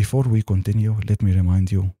 Before we continue, let me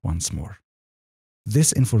remind you once more.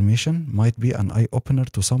 This information might be an eye-opener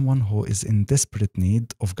to someone who is in desperate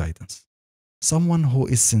need of guidance, someone who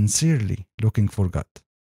is sincerely looking for God.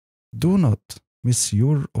 Do not miss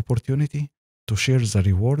your opportunity to share the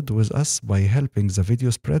reward with us by helping the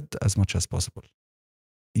video spread as much as possible.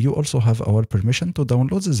 You also have our permission to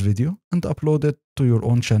download this video and upload it to your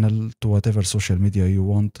own channel, to whatever social media you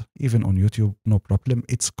want, even on YouTube, no problem.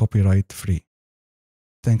 It's copyright free.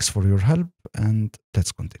 Thanks for your help, and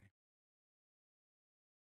let's continue.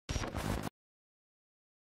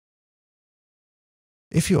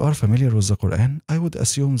 If you are familiar with the Quran, I would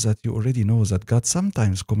assume that you already know that God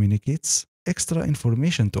sometimes communicates extra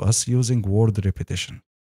information to us using word repetition.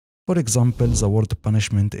 For example, the word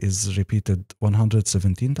punishment is repeated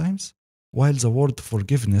 117 times, while the word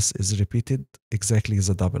forgiveness is repeated exactly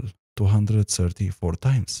the double, 234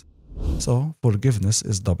 times. So, forgiveness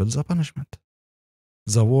is double the punishment.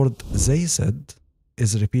 The word they said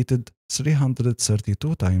is repeated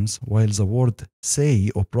 332 times, while the word say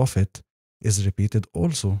or prophet is repeated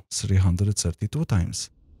also 332 times.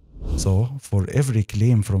 So, for every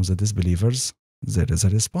claim from the disbelievers, there is a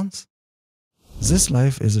response. This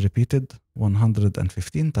life is repeated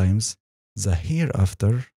 115 times. The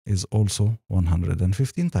hereafter is also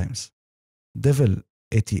 115 times. Devil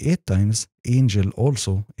 88 times, angel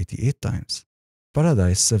also 88 times.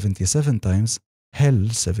 Paradise 77 times, hell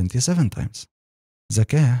 77 times.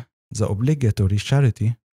 Zakah, the obligatory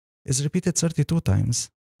charity, is repeated 32 times,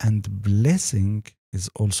 and blessing is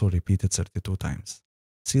also repeated 32 times.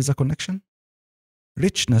 See the connection?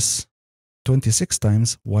 Richness 26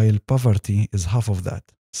 times, while poverty is half of that,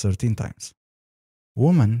 13 times.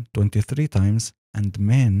 Woman 23 times, and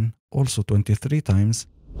men also 23 times.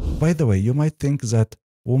 By the way, you might think that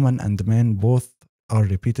woman and men both are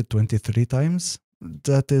repeated 23 times.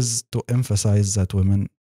 That is to emphasize that women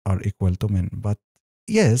are equal to men. But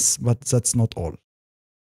yes, but that's not all.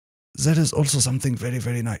 There is also something very,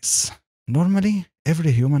 very nice. Normally,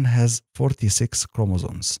 every human has 46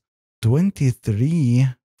 chromosomes, 23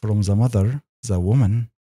 from the mother, the woman,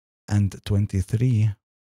 and 23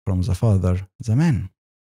 from the father, the man.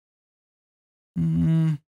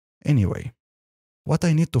 Anyway, what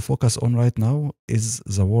I need to focus on right now is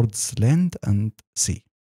the words land and sea.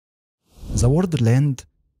 The word land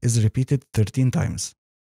is repeated 13 times,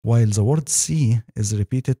 while the word sea is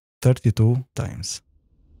repeated 32 times.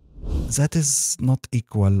 That is not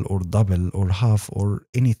equal or double or half or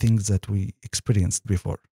anything that we experienced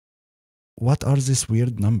before. What are this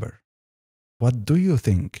weird number? What do you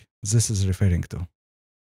think this is referring to?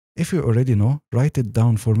 If you already know, write it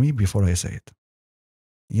down for me before I say it.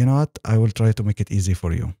 You know what? I will try to make it easy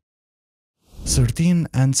for you. 13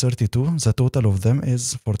 and 32, the total of them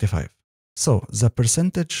is 45. So the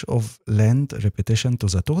percentage of land repetition to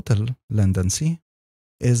the total land and sea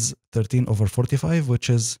is 13 over 45, which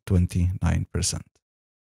is 29%.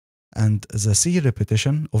 And the sea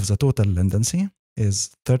repetition of the total land and sea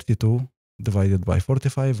is 32 divided by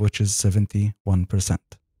 45, which is 71%.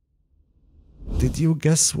 Did you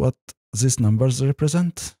guess what these numbers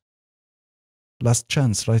represent? Last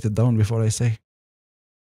chance, write it down before I say.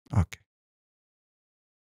 Okay.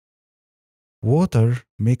 Water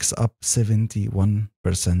makes up 71%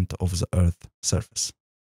 of the Earth's surface,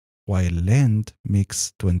 while land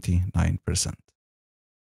makes 29%.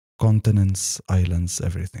 Continents, islands,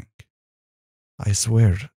 everything. I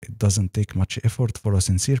swear it doesn't take much effort for a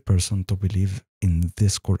sincere person to believe in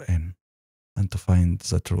this Quran and to find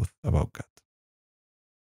the truth about God.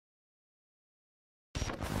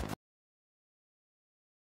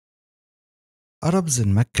 Arabs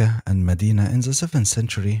in Mecca and Medina in the 7th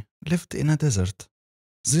century lived in a desert.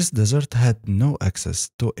 This desert had no access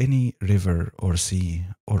to any river or sea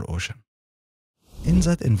or ocean. In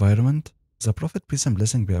that environment, the Prophet, peace and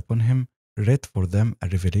blessing be upon him, read for them a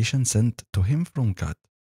revelation sent to him from God,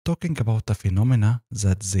 talking about a phenomena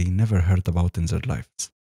that they never heard about in their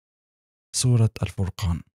lives. Surah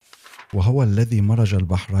Al-Furqan. وهو الذي مرج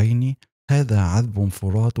البحرين هذا عذب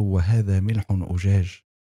فرات وهذا ملح أجاج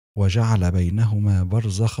وجعل بينهما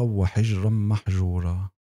برزخا وحجرا محجورا.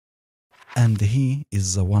 And he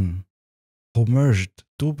is the one who merged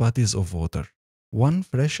two bodies of water, one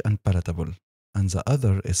fresh and palatable, and the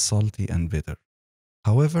other is salty and bitter.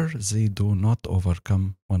 However, they do not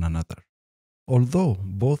overcome one another. Although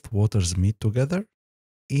both waters meet together,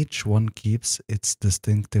 each one keeps its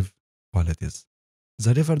distinctive qualities.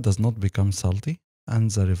 The river does not become salty, and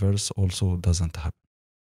the reverse also doesn't happen.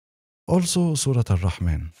 Also, Surah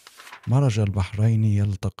Al-Rahman. مرج البحرين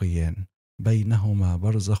يلتقيان بينهما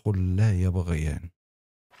برزخ لا يبغيان.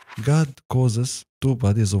 God causes two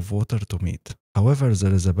bodies of water to meet. However,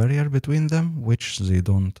 there is a barrier between them which they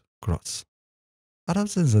don't cross.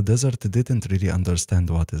 Arabs in the desert didn't really understand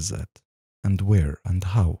what is that, and where, and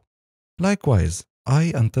how. Likewise, I,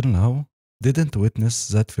 until now, didn't witness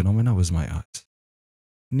that phenomena with my eyes.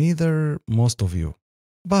 Neither most of you.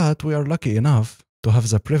 But we are lucky enough to have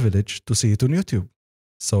the privilege to see it on YouTube.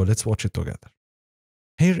 So let's watch it together.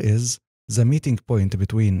 Here is the meeting point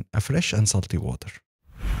between a fresh and salty water.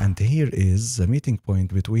 And here is the meeting point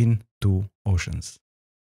between two oceans.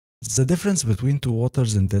 The difference between two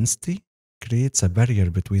waters in density creates a barrier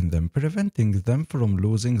between them, preventing them from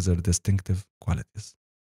losing their distinctive qualities.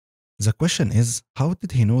 The question is, how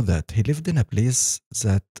did he know that? He lived in a place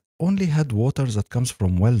that only had water that comes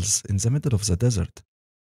from wells in the middle of the desert,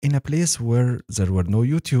 in a place where there were no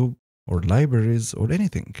YouTube or libraries or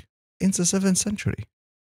anything, in the 7th century.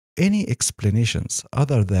 Any explanations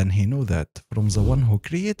other than he knew that from the one who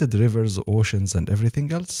created rivers, oceans, and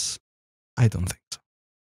everything else? I don't think so.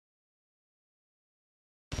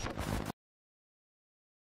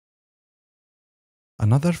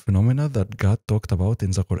 Another phenomena that God talked about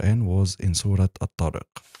in the Quran was in Surah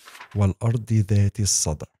At-Tariq, وَالْأَرْضِ ذَاتِ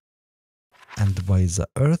الصَّدْعِ, and by the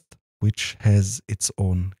earth which has its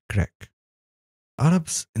own crack.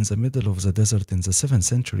 Arabs in the middle of the desert in the 7th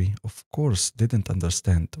century, of course, didn't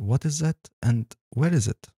understand what is that and where is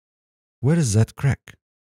it? Where is that crack?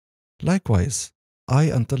 Likewise, I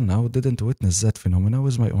until now didn't witness that phenomena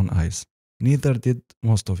with my own eyes. Neither did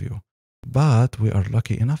most of you. But we are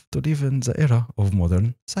lucky enough to live in the era of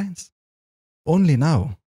modern science. Only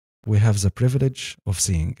now we have the privilege of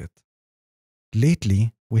seeing it.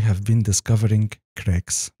 Lately, we have been discovering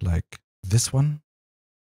cracks like this one.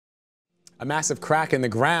 A massive crack in the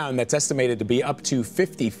ground that's estimated to be up to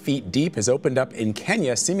 50 feet deep has opened up in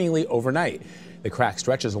Kenya seemingly overnight. The crack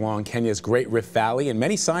stretches along Kenya's Great Rift Valley, and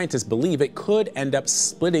many scientists believe it could end up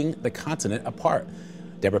splitting the continent apart.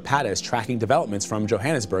 Deborah Pata is tracking developments from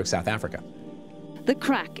Johannesburg, South Africa. The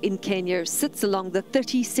crack in Kenya sits along the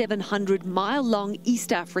 3,700-mile-long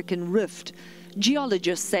East African rift.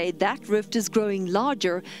 Geologists say that rift is growing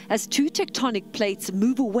larger as two tectonic plates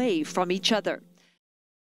move away from each other.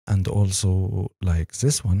 And also, like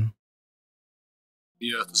this one.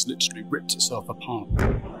 The Earth has literally ripped itself apart.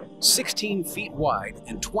 16 feet wide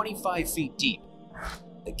and 25 feet deep.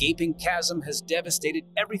 The gaping chasm has devastated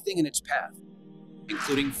everything in its path,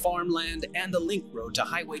 including farmland and the link road to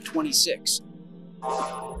Highway 26.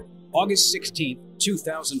 August 16,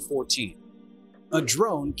 2014. A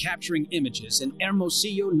drone capturing images in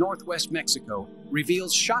Hermosillo, northwest Mexico,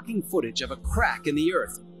 reveals shocking footage of a crack in the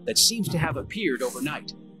earth that seems to have appeared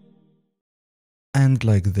overnight. And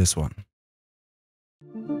like this one.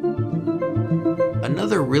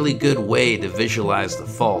 Another really good way to visualize the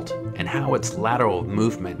fault and how its lateral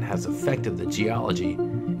movement has affected the geology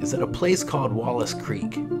is at a place called Wallace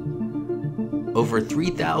Creek. Over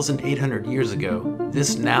 3,800 years ago,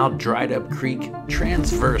 this now dried up creek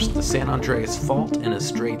transversed the San Andreas Fault in a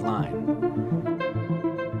straight line.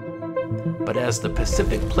 But as the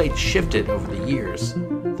Pacific plate shifted over the years,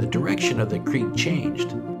 the direction of the creek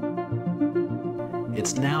changed.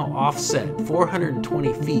 It's now offset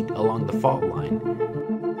 420 feet along the fault line.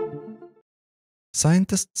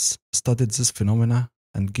 Scientists studied this phenomena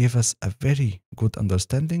and gave us a very good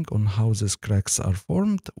understanding on how these cracks are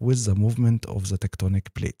formed with the movement of the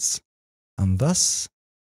tectonic plates, and thus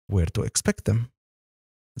where to expect them.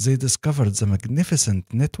 They discovered the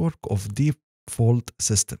magnificent network of deep fault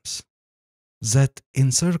systems that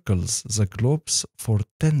encircles the globes for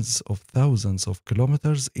tens of thousands of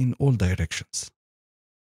kilometers in all directions.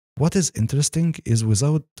 What is interesting is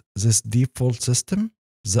without this deep fault system,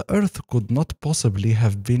 the Earth could not possibly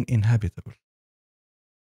have been inhabitable.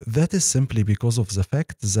 That is simply because of the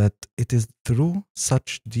fact that it is through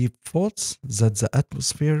such deep faults that the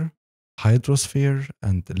atmosphere, hydrosphere,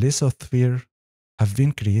 and lithosphere have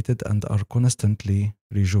been created and are constantly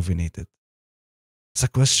rejuvenated. The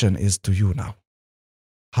question is to you now.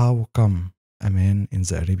 How come a man in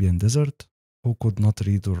the Arabian desert who could not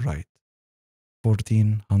read or write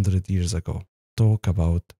 1400 years ago talk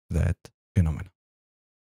about that phenomenon?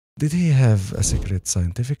 Did he have a secret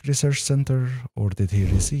scientific research center, or did he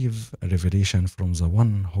receive a revelation from the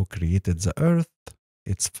one who created the Earth,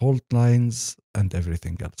 its fault lines, and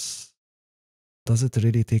everything else? Does it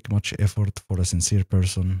really take much effort for a sincere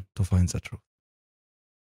person to find the truth?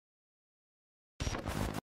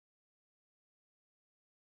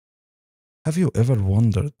 Have you ever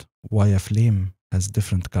wondered why a flame has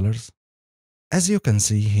different colors? As you can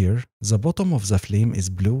see here, the bottom of the flame is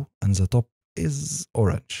blue and the top is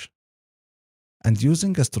orange. And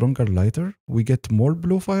using a stronger lighter, we get more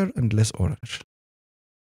blue fire and less orange.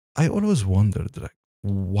 I always wondered,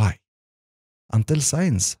 why? Until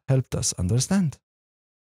science helped us understand.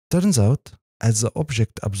 Turns out, as the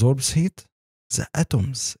object absorbs heat, the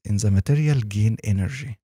atoms in the material gain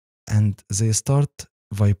energy and they start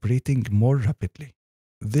vibrating more rapidly.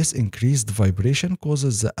 This increased vibration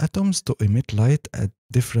causes the atoms to emit light at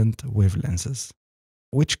different wavelengths,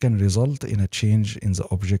 which can result in a change in the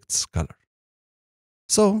object's color.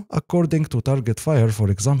 So, according to target fire, for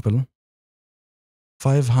example,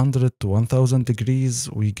 500 to 1000 degrees,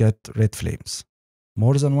 we get red flames.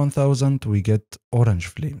 More than 1000, we get orange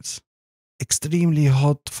flames. Extremely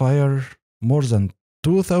hot fire, more than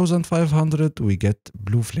 2500, we get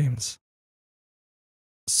blue flames.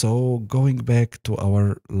 So, going back to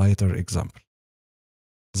our lighter example.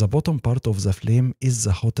 The bottom part of the flame is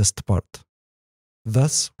the hottest part.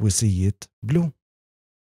 Thus, we see it blue.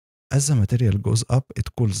 As the material goes up,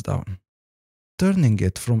 it cools down, turning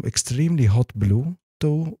it from extremely hot blue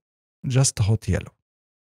to just hot yellow.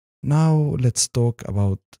 Now, let's talk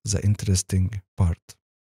about the interesting part.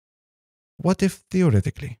 What if,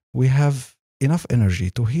 theoretically, we have enough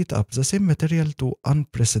energy to heat up the same material to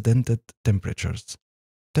unprecedented temperatures?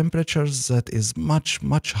 Temperatures that is much,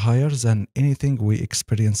 much higher than anything we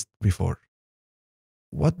experienced before.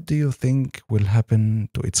 What do you think will happen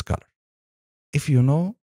to its color? If you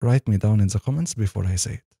know, write me down in the comments before I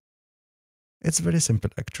say it. It's very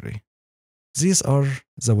simple actually. These are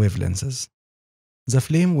the wavelengths. The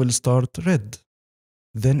flame will start red.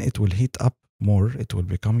 Then it will heat up more, it will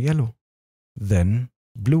become yellow. Then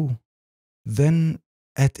blue. Then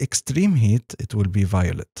at extreme heat, it will be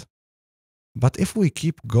violet. But if we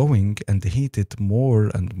keep going and heat it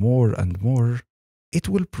more and more and more, it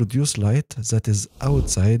will produce light that is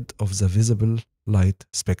outside of the visible light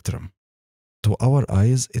spectrum. To our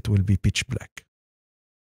eyes, it will be pitch black.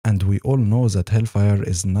 And we all know that hellfire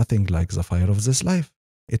is nothing like the fire of this life.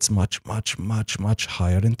 It's much, much, much, much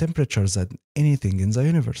higher in temperature than anything in the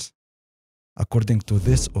universe. According to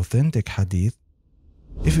this authentic hadith,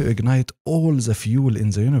 if you ignite all the fuel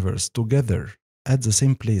in the universe together at the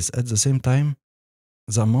same place at the same time,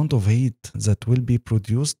 the amount of heat that will be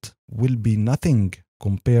produced will be nothing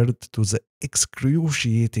compared to the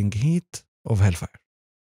excruciating heat of hellfire.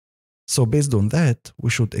 So based on that, we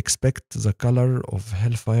should expect the color of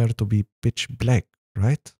hellfire to be pitch black,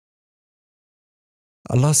 right?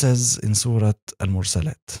 Allah says in Surah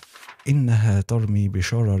Al-Mursalat, إنها ترمي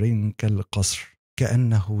بشرر كالقصر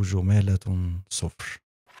كأنه جمالة صفر.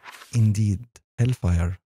 Indeed,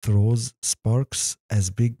 hellfire throws sparks as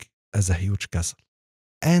big as a huge castle.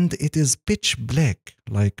 And it is pitch black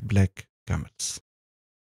like black camels.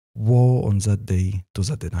 Woe on that day to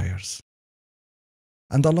the deniers.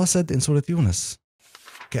 And Allah said in Surah Yunus,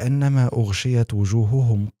 كأنما أغشيت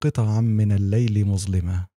وجوههم قطعا من الليل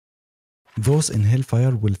مظلمة. Those in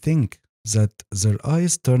hellfire will think that their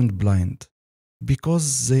eyes turned blind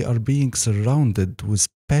because they are being surrounded with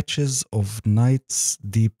patches of night's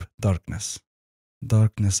deep darkness.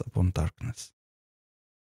 Darkness upon darkness.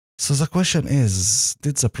 So the question is,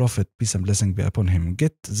 did the Prophet, peace and blessing be upon him,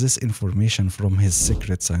 get this information from his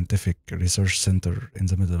secret scientific research center in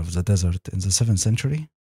the middle of the desert in the 7th century?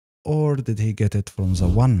 Or did he get it from the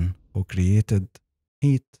one who created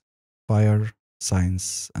heat, fire,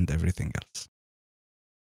 science, and everything else?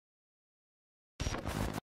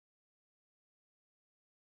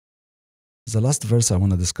 The last verse I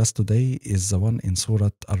want to discuss today is the one in Surah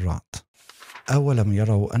Al-Ra'd. أَوَلَمْ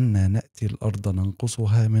يَرَوْا أَنَّا نَأْتِي الْأَرْضَ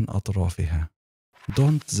نَنْقُصُهَا مِنْ أَطْرَافِهَا.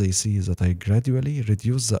 Don't they see that I gradually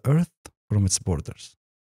reduce the earth from its borders?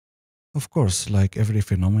 Of course, like every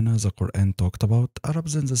phenomena the Quran talked about,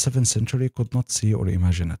 Arabs in the 7th century could not see or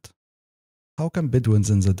imagine it. How can Bedouins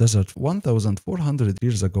in the desert 1,400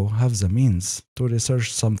 years ago have the means to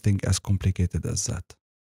research something as complicated as that?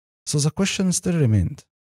 So the question still remained,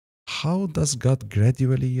 how does God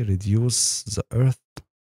gradually reduce the earth?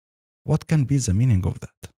 What can be the meaning of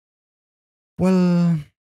that? Well,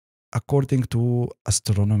 according to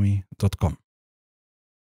astronomy.com,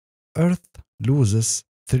 Earth loses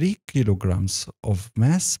 3 kilograms of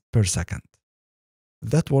mass per second.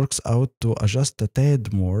 That works out to just a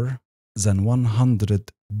tad more than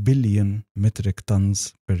 100 billion metric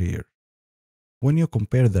tons per year. When you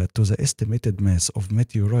compare that to the estimated mass of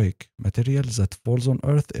meteoric material that falls on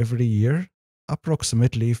Earth every year,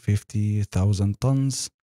 approximately 50,000 tons,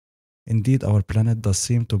 indeed our planet does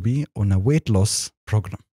seem to be on a weight loss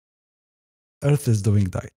program. Earth is doing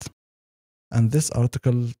diet. And this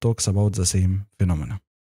article talks about the same phenomena.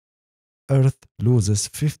 Earth loses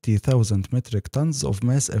 50,000 metric tons of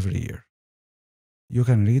mass every year. You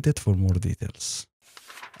can read it for more details.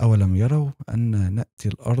 أولم يروا أن نأتي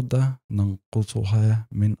الأرض ننقصها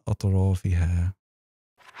من أطرافها.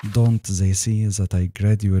 Don't they see that I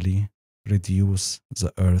gradually reduce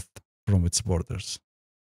the earth from its borders.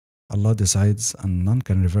 Allah decides and none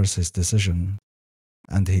can reverse his decision,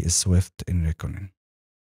 and he is swift in reckoning.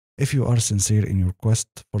 If you are sincere in your quest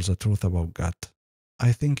for the truth about God,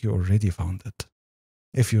 I think you already found it.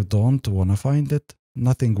 If you don't want to find it,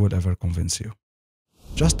 nothing will ever convince you.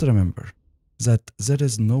 Just remember that there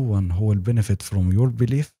is no one who will benefit from your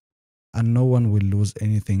belief, and no one will lose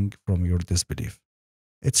anything from your disbelief.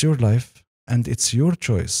 It's your life, and it's your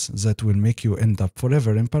choice that will make you end up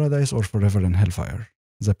forever in paradise or forever in hellfire,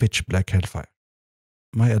 the pitch black hellfire.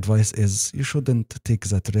 My advice is you shouldn't take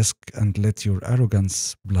that risk and let your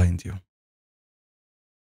arrogance blind you.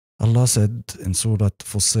 Allah said in Surah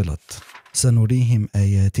Fussilat, سنريهم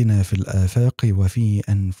آياتنا في الآفاق وفي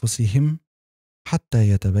أنفسهم حتى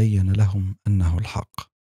يتبين لهم أنه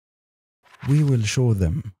الحق. We will show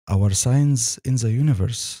them our signs in the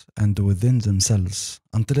universe and within themselves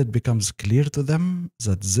until it becomes clear to them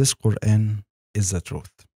that this Quran is the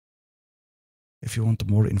truth. If you want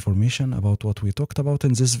more information about what we talked about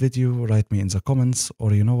in this video, write me in the comments,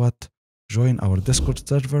 or you know what? Join our Discord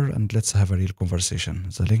server and let's have a real conversation.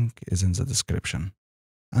 The link is in the description.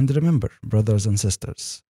 And remember, brothers and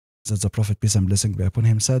sisters, that the Prophet, peace and blessing be upon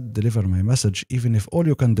him, said, deliver my message even if all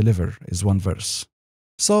you can deliver is one verse.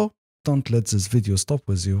 So, don't let this video stop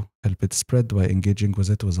with you. Help it spread by engaging with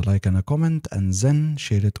it with a like and a comment, and then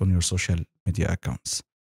share it on your social media accounts.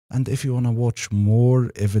 And if you want to watch more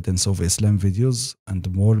evidence of Islam videos and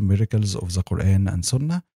more miracles of the Quran and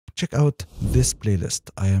Sunnah, check out this playlist.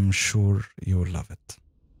 I am sure you will love it.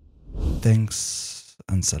 Thanks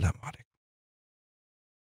and salam alaikum.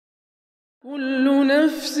 كل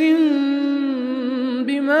نفس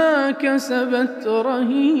بما كسبت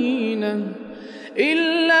رهينة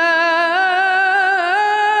إلا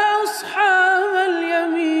أصحاب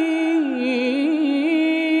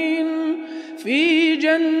اليمين في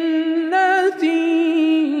جنات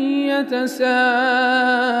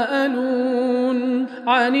يتساءلون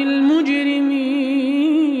عن المجرمين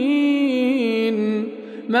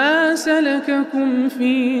ما سلككم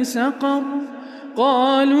في سقر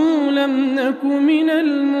قالوا لم نك من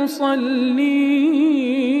المصلين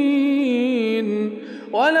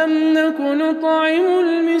ولم نك نطعم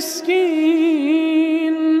المسكين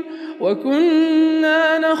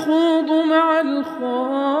وكنا نخوض مع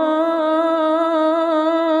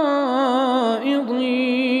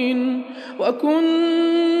الخائضين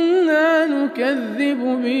وكنا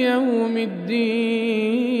نكذب بيوم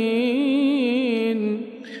الدين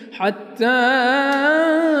حتى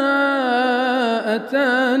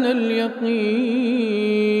أتانا اليقين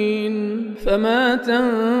فما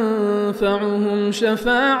تنفعهم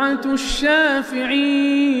شفاعة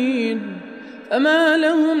الشافعين فما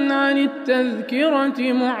لهم عن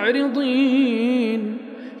التذكرة معرضين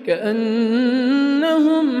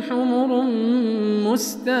كأنهم حمر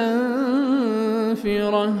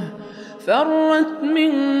مستنفرة فرت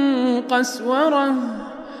من قسورة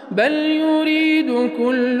بل يريد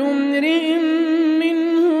كل امرئ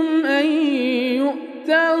منهم أن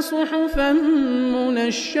يؤتى صحفا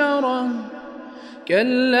منشرة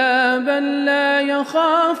كلا بل لا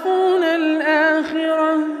يخافون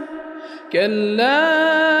الآخرة كلا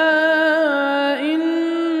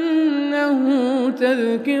إنه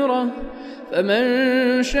تذكرة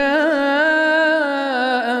فمن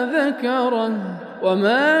شاء ذكره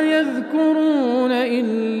وما يذكرون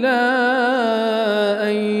إلا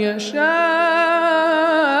أن يشاء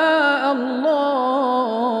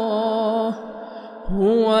الله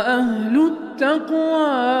هو أهل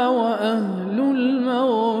التقوى وأهل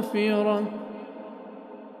المغفرة